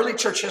then early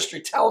church history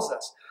tells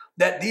us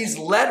that these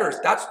letters,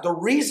 that's the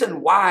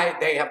reason why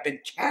they have been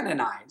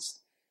canonized,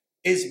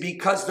 is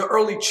because the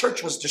early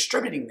church was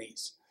distributing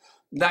these.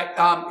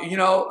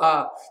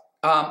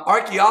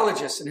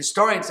 Archaeologists and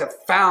historians have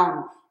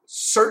found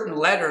certain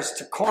letters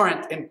to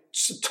Corinth in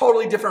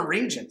totally different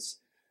regions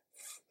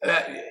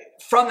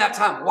from that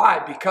time. Why?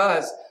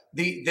 Because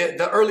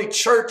the early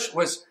church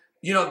was,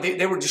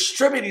 they were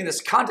distributing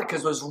this content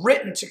because it was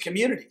written to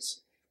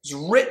communities. It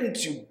was written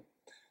to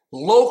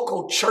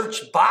local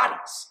church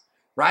bodies,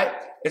 right?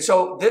 And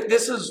so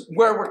this is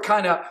where we're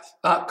kind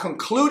of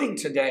concluding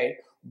today,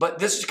 but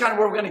this is kind of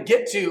where we're going to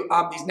get to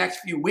these next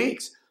few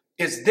weeks,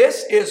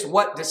 this is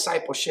what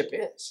discipleship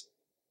is.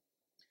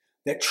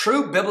 That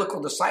true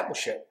biblical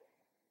discipleship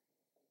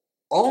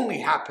only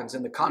happens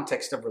in the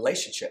context of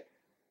relationship.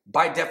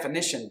 By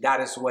definition,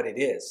 that is what it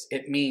is.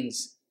 It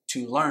means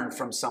to learn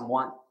from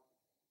someone,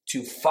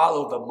 to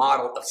follow the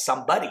model of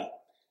somebody.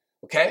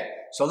 Okay?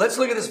 So let's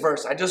look at this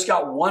verse. I just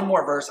got one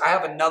more verse. I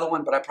have another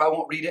one, but I probably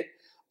won't read it.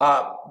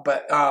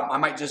 But I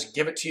might just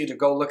give it to you to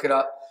go look it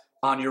up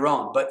on your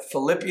own. But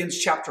Philippians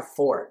chapter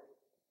 4,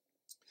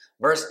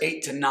 verse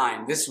 8 to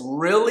 9. This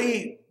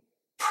really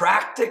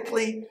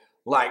practically,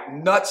 like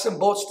nuts and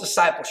bolts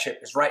discipleship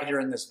is right here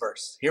in this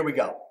verse. Here we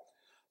go.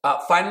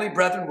 Finally,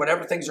 brethren,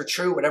 whatever things are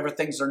true, whatever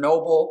things are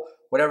noble,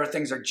 whatever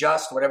things are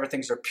just, whatever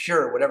things are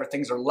pure, whatever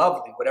things are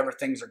lovely, whatever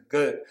things are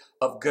good,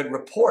 of good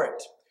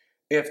report.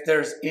 If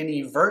there's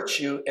any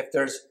virtue, if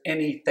there's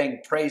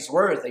anything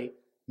praiseworthy,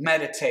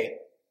 meditate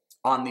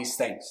on these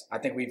things. I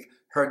think we've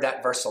heard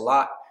that verse a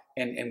lot,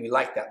 and we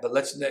like that. But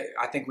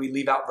I think we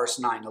leave out verse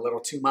 9 a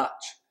little too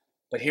much.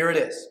 But here it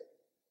is.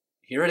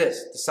 Here it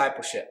is,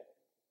 discipleship.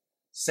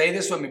 Say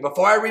this with me.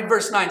 Before I read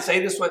verse 9, say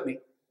this with me.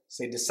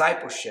 Say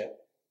discipleship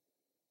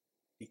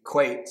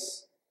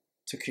equates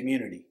to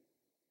community.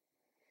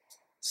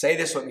 Say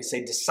this with me.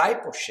 Say,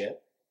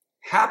 discipleship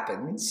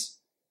happens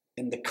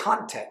in the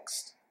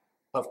context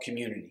of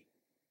community.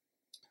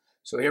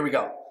 So here we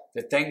go.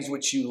 The things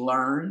which you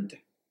learned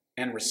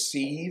and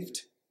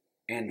received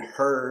and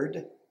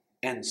heard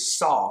and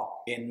saw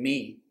in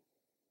me,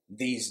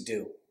 these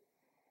do.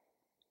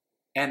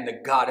 And the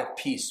God of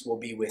peace will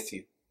be with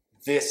you.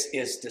 This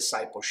is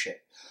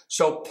discipleship.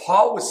 So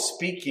Paul was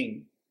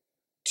speaking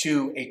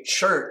to a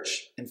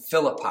church in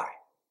Philippi,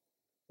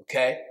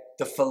 okay?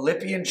 The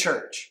Philippian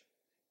church.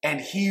 And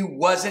he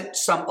wasn't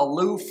some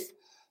aloof,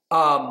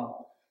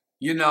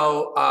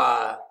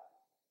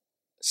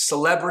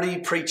 celebrity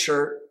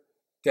preacher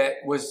that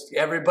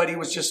everybody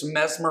was just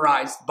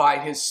mesmerized by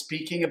his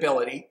speaking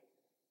ability.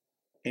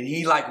 And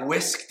he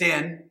whisked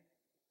in,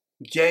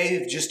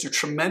 gave just a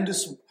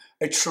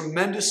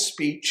tremendous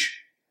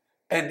speech,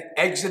 and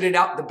exited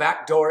out the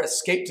back door,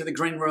 escaped to the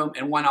green room,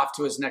 and went off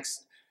to his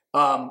next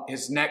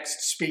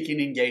speaking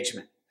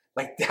engagement.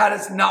 That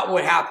is not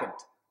what happened.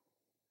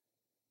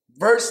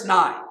 Verse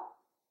 9,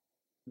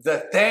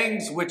 the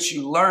things which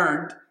you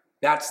learned,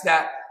 that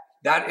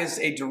is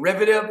a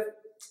derivative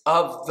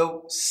of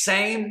the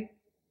same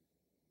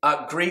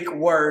Greek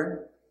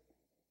word,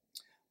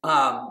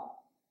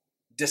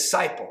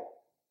 disciple.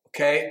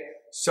 Okay,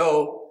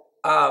 so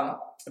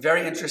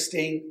very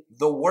interesting.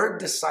 The word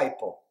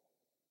disciples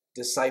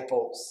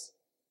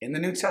in the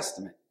New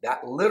Testament,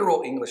 that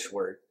literal English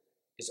word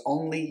is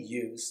only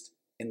used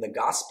in the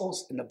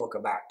Gospels in the book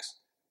of Acts.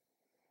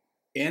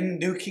 In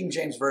New King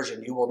James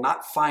Version, you will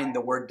not find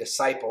the word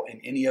disciple in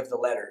any of the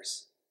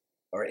letters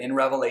or in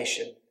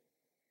Revelation,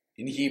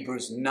 in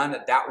Hebrews. None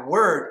of that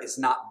word is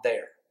not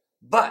there.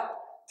 But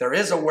there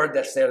is a word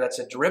that's there that's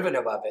a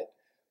derivative of it,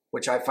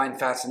 which I find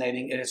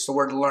fascinating, and it's the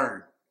word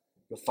learn.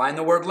 You'll find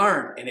the word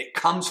learn, and it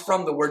comes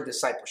from the word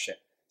discipleship.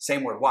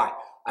 Same word. Why?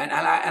 And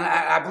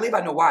I believe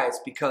I know why.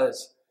 It's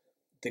because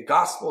the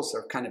Gospels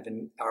are kind of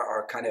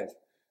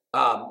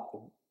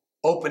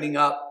opening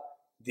up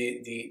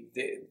the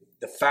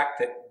fact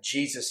that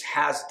Jesus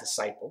has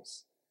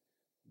disciples.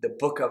 The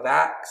book of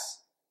Acts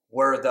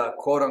were the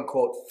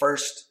quote-unquote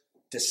first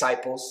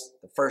disciples,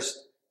 the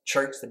first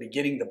church, the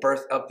beginning, the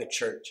birth of the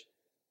church.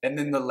 And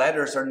then the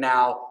letters are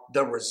now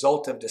the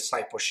result of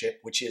discipleship,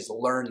 which is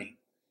learning.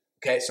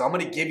 Okay, so I'm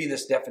going to give you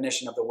this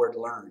definition of the word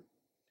learn.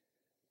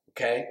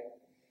 Okay,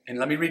 and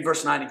let me read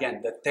verse 9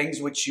 again. The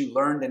things which you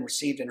learned and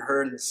received and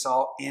heard and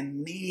saw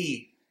in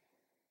me.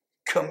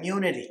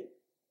 Community.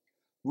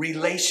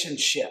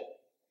 Relationship.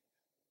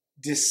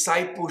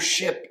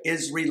 Discipleship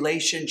is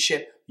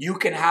relationship. You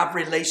can have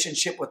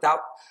relationship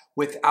without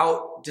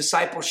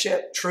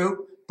discipleship,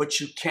 true, but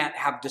you can't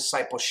have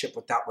discipleship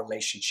without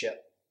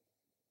relationship.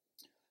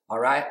 All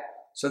right?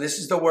 So this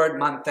is the word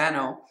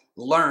manthano,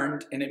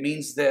 learned, and it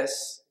means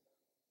this: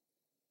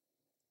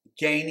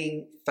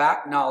 gaining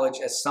fact knowledge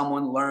as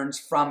someone learns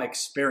from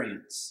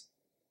experience,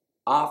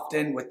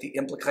 often with the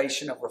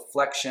implication of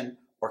reflection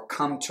or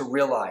come to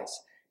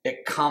realize.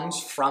 It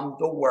comes from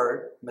the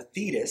word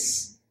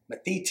mathetes,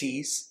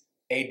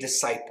 a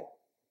disciple.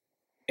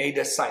 A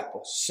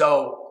disciple.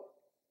 So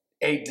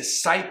a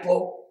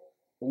disciple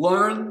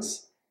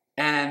learns,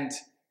 and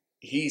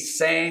he's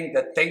saying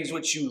the things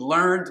which you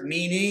learned,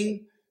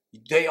 meaning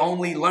they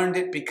only learned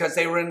it because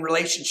they were in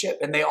relationship,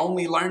 and they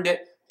only learned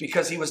it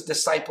because he was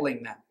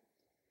discipling them.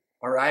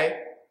 All right?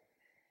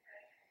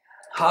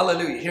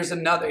 Hallelujah. Here's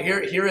another.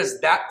 Here is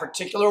that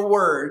particular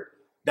word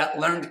that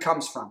learned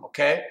comes from,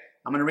 okay?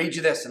 I'm going to read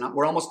you this, and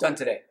we're almost done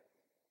today.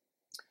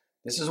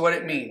 This is what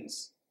it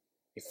means.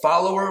 A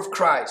follower of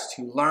Christ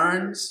who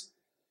learns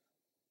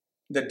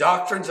the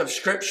doctrines of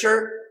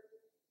Scripture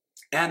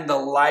and the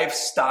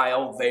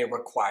lifestyle they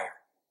require.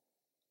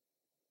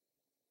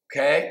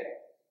 Okay?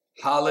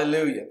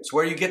 Hallelujah. It's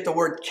where you get the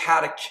word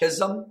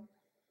catechism,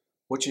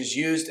 which is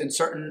used in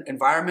certain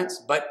environments,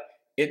 but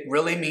it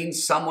really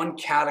means someone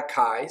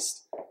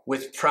catechized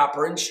with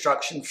proper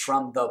instruction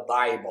from the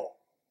Bible.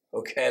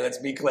 Okay, let's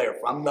be clear.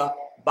 From the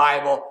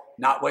Bible,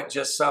 not what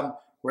just some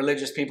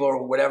religious people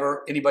or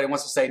whatever anybody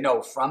wants to say.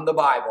 No, from the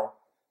Bible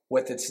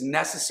with its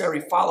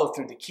necessary follow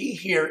through. The key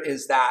here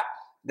is that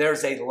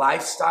there's a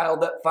lifestyle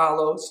that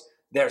follows,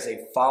 there's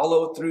a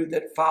follow through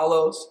that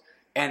follows,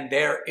 and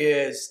there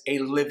is a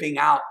living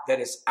out that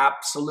is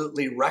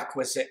absolutely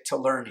requisite to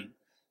learning.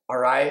 All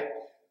right?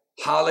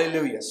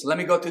 Hallelujah. So let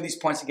me go through these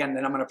points again,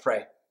 then I'm going to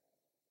pray.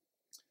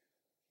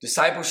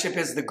 Discipleship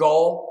is the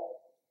goal.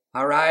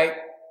 All right?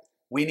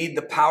 We need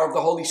the power of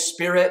the Holy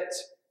Spirit.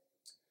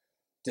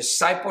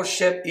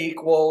 Discipleship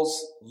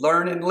equals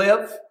learn and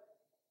live.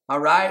 All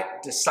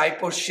right?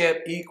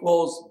 Discipleship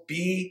equals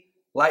be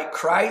like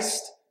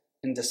Christ.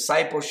 And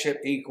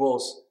discipleship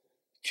equals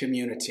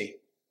community.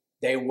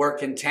 They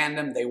work in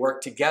tandem. They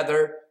work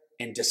together.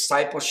 And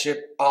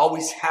discipleship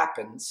always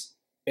happens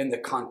in the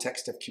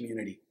context of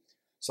community.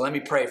 So let me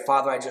pray.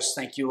 Father, I just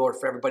thank you, Lord,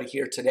 for everybody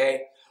here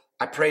today.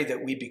 I pray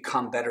that we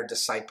become better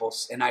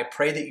disciples. And I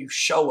pray that you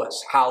show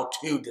us how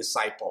to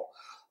disciple.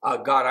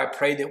 God, I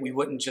pray that we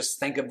wouldn't just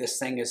think of this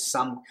thing as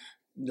some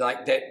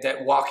like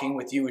that walking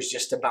with you is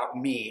just about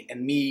me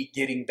and me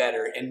getting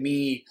better and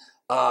me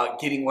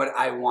getting what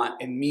I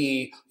want and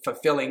me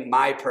fulfilling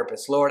my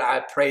purpose. Lord,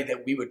 I pray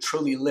that we would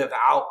truly live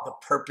out the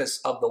purpose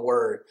of the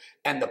word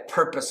and the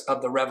purpose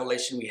of the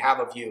revelation we have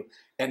of you.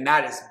 And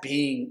that is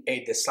being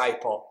a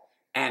disciple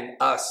and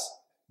us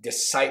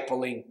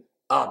discipling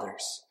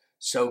others.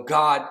 So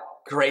God,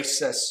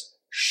 grace us,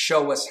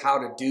 show us how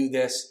to do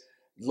this.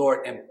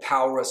 Lord,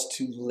 empower us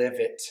to live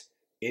it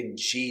in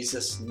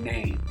Jesus'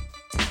 name.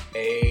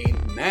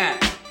 Amen.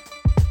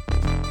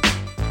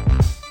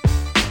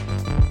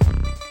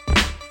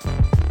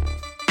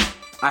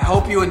 I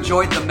hope you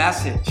enjoyed the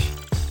message.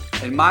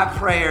 And my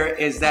prayer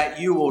is that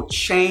you will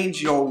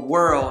change your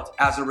world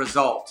as a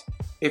result.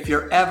 If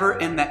you're ever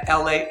in the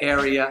LA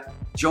area,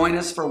 join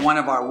us for one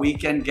of our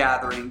weekend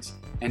gatherings.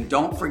 And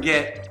don't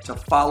forget to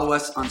follow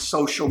us on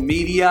social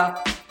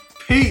media.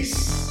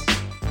 Peace.